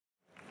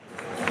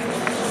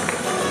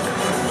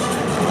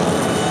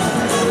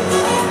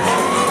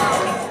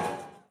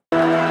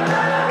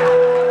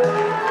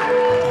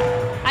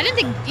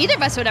either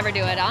of us would ever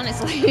do it,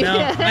 honestly. No,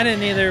 I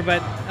didn't either,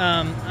 but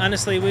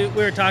honestly, we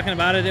were talking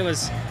about it. It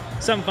was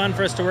something fun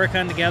for us to work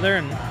on together,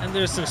 and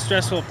there's some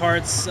stressful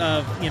parts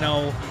of,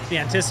 the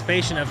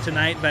anticipation of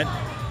tonight, but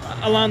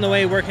along the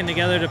way, working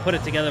together to put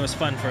it together was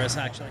fun for us,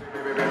 actually.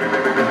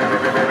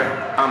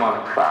 I'm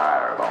on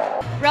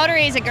fireball.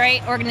 Rotary is a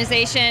great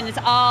organization. It's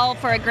all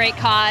for a great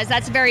cause.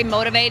 That's very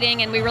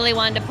motivating, and we really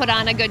wanted to put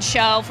on a good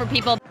show for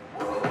people.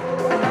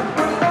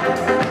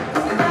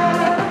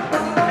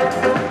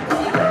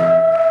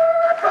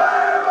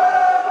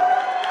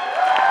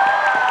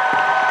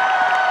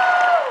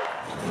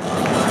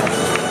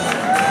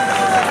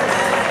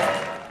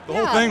 The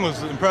whole thing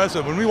was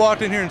impressive. When we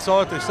walked in here and saw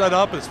what they set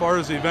up as far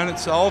as the event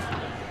itself,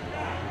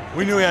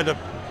 we knew we had to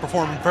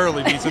perform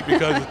fairly decent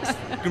because it's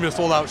going to be a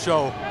sold-out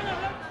show.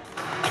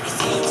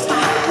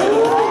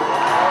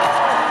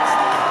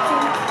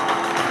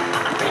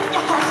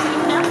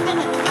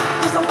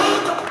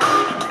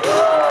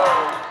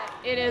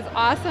 It is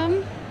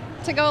awesome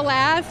to go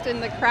last,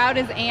 and the crowd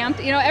is amped.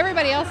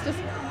 Everybody else just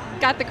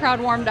got the crowd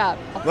warmed up.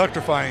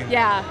 Electrifying.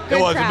 Yeah,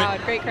 good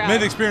crowd, great crowd.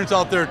 Made the experience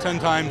out there 10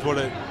 times what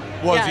it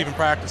was even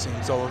practicing,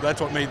 so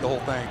that's what made the whole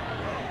thing.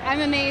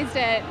 I'm amazed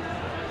at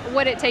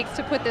what it takes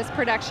to put this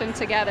production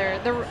together.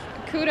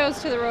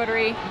 Kudos to the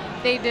Rotary.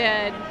 They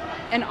did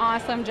an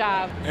awesome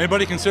job.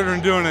 Anybody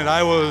considering doing it,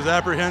 I was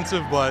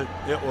apprehensive, but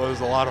it was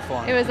a lot of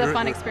fun. It was a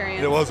fun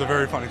experience. It was a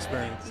very fun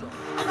experience. So.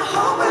 And the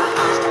whole world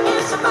has to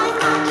answer my